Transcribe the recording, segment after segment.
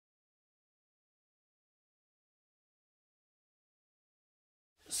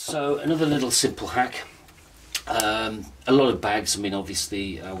So another little simple hack. A lot of bags, I mean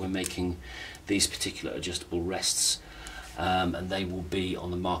obviously we're making these particular adjustable rests and they will be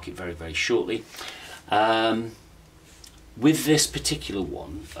on the market very, very shortly. With this particular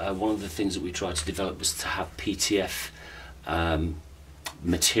one of the things that we tried to develop was to have PTF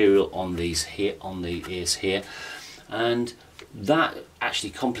material on these here, on the ears here, and that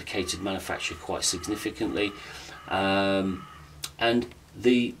actually complicated manufacture quite significantly. And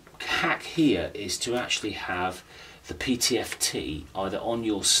the hack here is to actually have the PTFE either on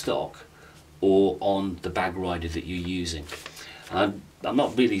your stock or on the bag rider that you're using. I'm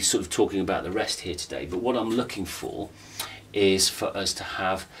not really sort of talking about the rest here today, but what I'm looking for is for us to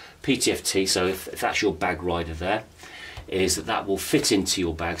have PTFE, so if that's your bag rider there, is that will fit into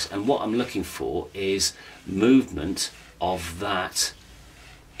your bags, and what I'm looking for is movement of that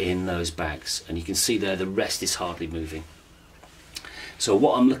in those bags, and you can see there the rest is hardly moving. So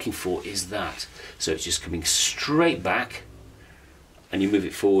what I'm looking for is that, so it's just coming straight back and you move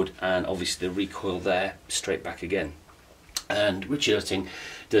it forward, and obviously the recoil there straight back again. And Richard Utting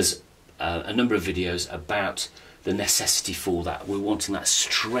does a number of videos about the necessity for that. We're wanting that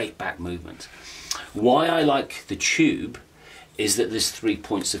straight back movement. Why I like the tube is that there's 3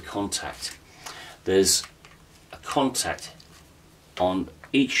 points of contact. There's a contact on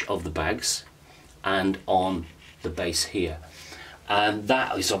each of the bags and on the base here, and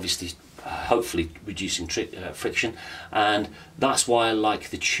that is obviously hopefully reducing friction, and that's why I like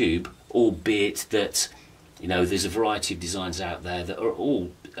the tube, albeit that, you know, there's a variety of designs out there that are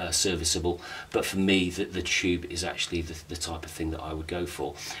all serviceable, but for me the tube is actually the type of thing that I would go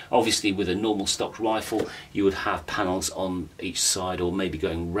for. Obviously with a normal stock rifle you would have panels on each side, or maybe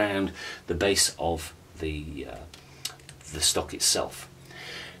going round the base of the stock itself.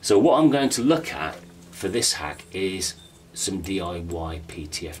 So what I'm going to look at for this hack is some DIY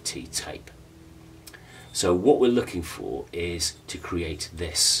PTFE tape. So what we're looking for is to create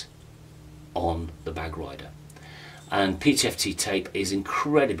this on the bag rider, and PTFE tape is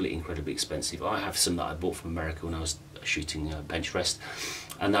incredibly expensive. I have some that I bought from America when I was shooting bench rest,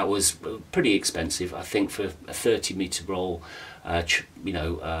 and that was pretty expensive. I think for a 30-meter roll,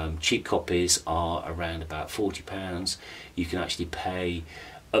 cheap copies are around about £40. You can actually pay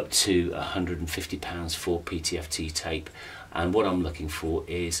up to £150 for PTFE tape, and what I'm looking for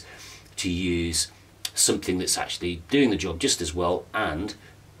is to use something that's actually doing the job just as well and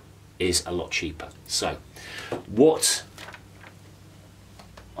is a lot cheaper. So what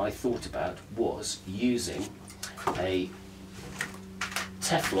I thought about was using a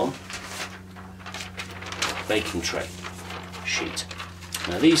Teflon baking tray sheet.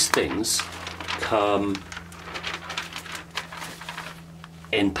 Now these things come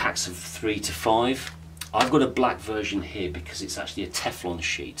in packs of 3 to 5. I've got a black version here because it's actually a Teflon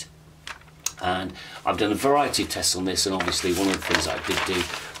sheet, and I've done a variety of tests on this, and obviously one of the things I did do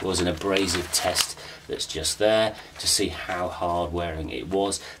was an abrasive test that's just there to see how hard wearing it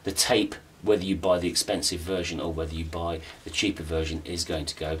was. The tape, whether you buy the expensive version or whether you buy the cheaper version, is going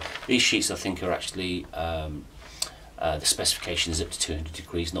to go. These sheets I think are actually the specification is up to 200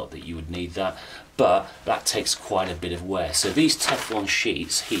 degrees, not that you would need that, but that takes quite a bit of wear. So these Teflon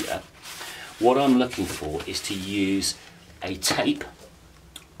sheets here, what I'm looking for is to use a tape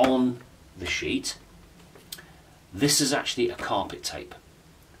on the sheet. This is actually a carpet tape,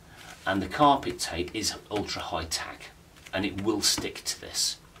 and the carpet tape is ultra high tack, and it will stick to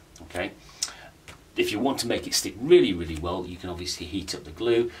this. Okay, if you want to make it stick really well, you can obviously heat up the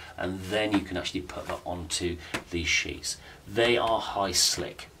glue, and then you can actually put that onto these sheets. They are high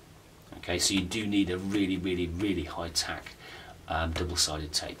slick. Okay, so you do need a really high tack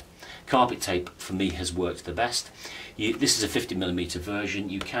double-sided tape. Carpet tape for me has worked the best. This is a 50mm version.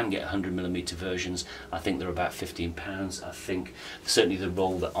 You can get 100mm versions. I think they're about £15. I think certainly the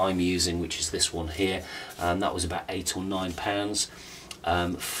roll that I'm using, which is this one here, that was about £8 or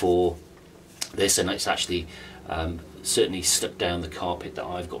 £9 for this, and it's actually certainly stuck down the carpet that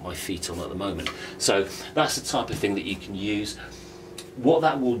I've got my feet on at the moment. So that's the type of thing that you can use. What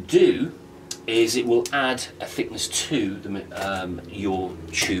that will do is it will add a thickness to your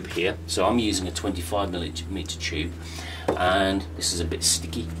tube here. So I'm using a 25mm tube, and this is a bit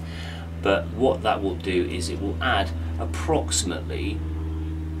sticky, but what that will do is it will add approximately,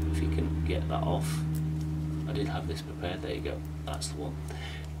 if you can get that off, I did have this prepared, there you go, that's the one.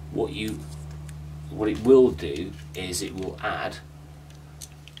 What it will do is it will add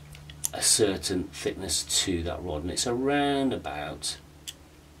a certain thickness to that rod, and it's around about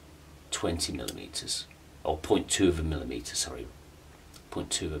 20mm, or 0.2 of a millimetre, sorry,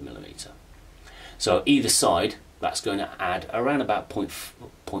 0.2 of a millimetre. So either side, that's going to add around about 0.5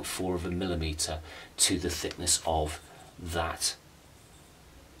 0.4 of a millimetre to the thickness of that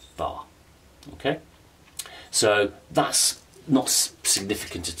bar. Okay, so that's not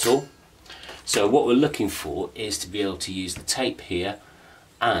significant at all. So what we're looking for is to be able to use the tape here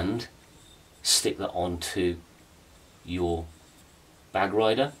and stick that onto your bag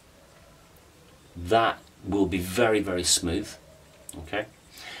rider. That will be very, very smooth. Okay,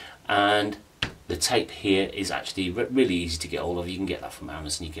 and the tape here is actually really easy to get hold of. You can get that from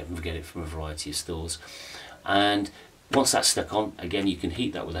Amazon, you can get it from a variety of stores. And once that's stuck on, again, you can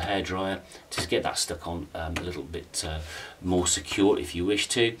heat that with a hairdryer to get that stuck on a little bit more secure if you wish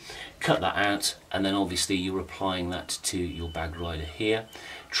to. Cut that out, and then obviously you're applying that to your bag rider here,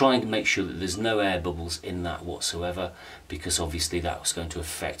 trying to make sure that there's no air bubbles in that whatsoever, because obviously that's going to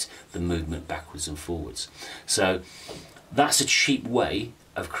affect the movement backwards and forwards. So that's a cheap way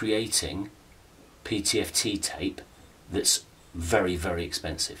of creating PTFE tape that's very, very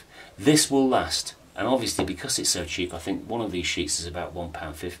expensive. This will last, and obviously because it's so cheap, I think one of these sheets is about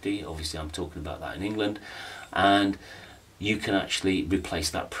 £1.50. Obviously I'm talking about that in England, and you can actually replace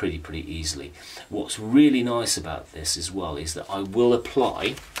that pretty easily. What's really nice about this as well is that I will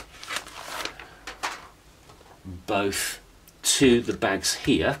apply both to the bags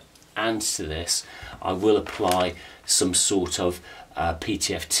here and to this. I will apply some sort of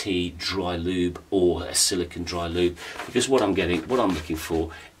PTFE dry lube or a silicone dry lube, because what I'm looking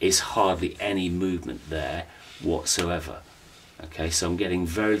for is hardly any movement there whatsoever. Okay, so I'm getting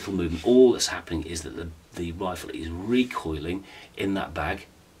very little movement. All that's happening is that the rifle is recoiling in that bag.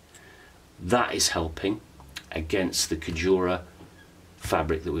 That is helping against the Kajura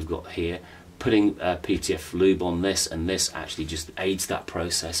fabric that we've got here. Putting PTFE lube on this, and this actually just aids that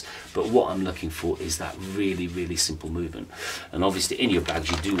process. But what I'm looking for is that really simple movement. And obviously in your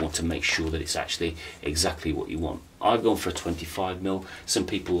bags you do want to make sure that it's actually exactly what you want. I've gone for a 25mm. Some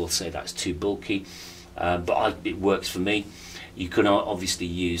people will say that's too bulky, but it works for me. You can obviously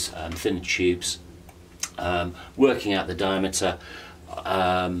use thinner tubes. Working out the diameter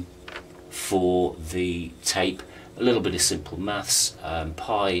for the tape, a little bit of simple maths,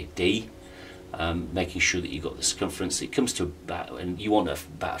 pi d, making sure that you've got the circumference. It comes to about, and you want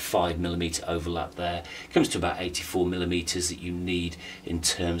about a 5mm overlap there, it comes to about 84mm that you need in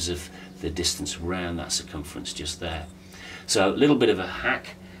terms of the distance around that circumference just there. So a little bit of a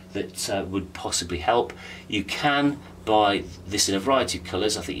hack that would possibly help. You can buy this in a variety of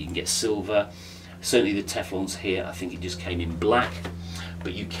colours. I think you can get silver. Certainly the Teflons here, I think it just came in black,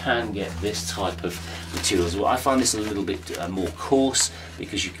 but you can get this type of material as well. I find this a little bit more coarse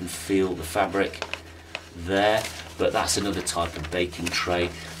because you can feel the fabric there, but that's another type of baking tray.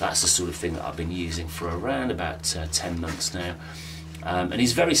 That's the sort of thing that I've been using for around about 10 months now, and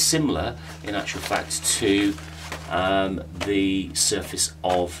it's very similar in actual fact to the surface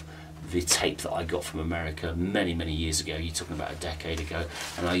of the tape that I got from America many years ago. You're talking about a decade ago,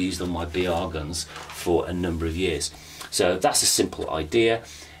 and I used on my BR guns for a number of years. So that's a simple idea.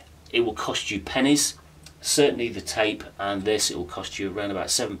 It will cost you pennies. Certainly the tape and this, it will cost you around about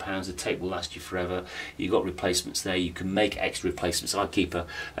 £7. The tape will last you forever. You've got replacements there. You can make extra replacements. I keep a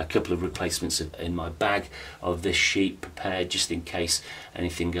couple of replacements in my bag of this sheet prepared just in case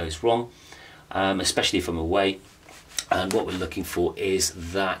anything goes wrong, especially if I'm away. And what we're looking for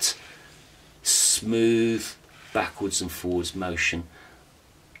is that smooth backwards and forwards motion,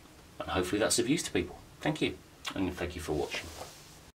 and hopefully that's of use to people. Thank you, and thank you for watching.